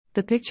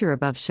The picture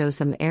above shows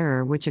some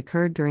error which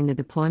occurred during the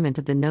deployment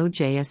of the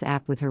Node.js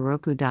app with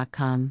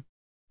Heroku.com.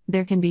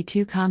 There can be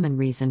two common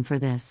reasons for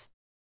this.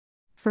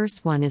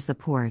 First one is the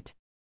port.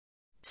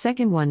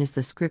 Second one is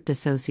the script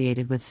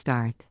associated with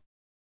start.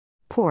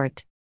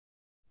 Port.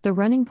 The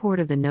running port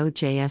of the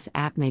Node.js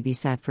app may be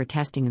set for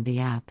testing of the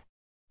app.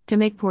 To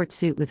make port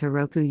suit with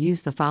Heroku,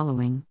 use the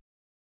following.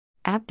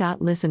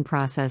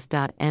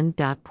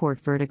 app.listenProcess.end.port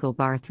vertical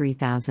bar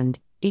 3000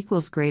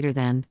 equals greater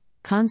than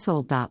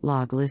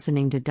console.log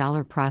listening to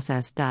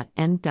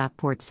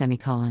 $process.end.port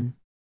semicolon.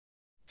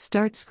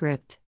 Start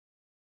script.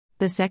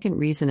 The second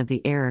reason of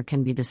the error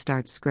can be the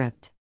start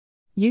script.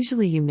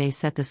 Usually you may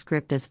set the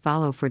script as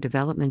follow for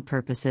development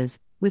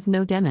purposes, with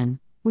no daemon,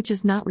 which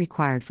is not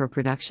required for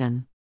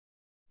production.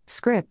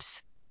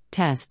 Scripts: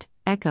 test,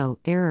 echo,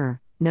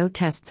 error, no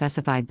test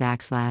specified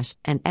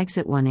 \, and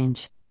exit 1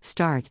 inch,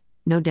 start,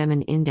 no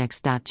daemon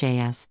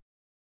index.js.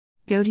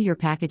 Go to your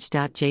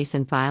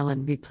package.json file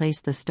and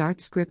replace the start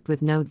script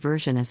with Node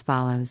version as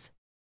follows.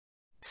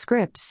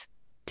 Scripts: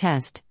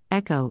 test,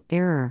 echo,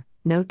 error,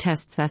 no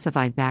test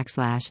specified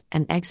 \,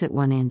 and exit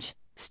 1 inch,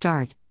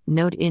 start,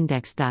 node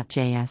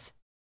index.js.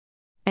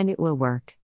 And it will work.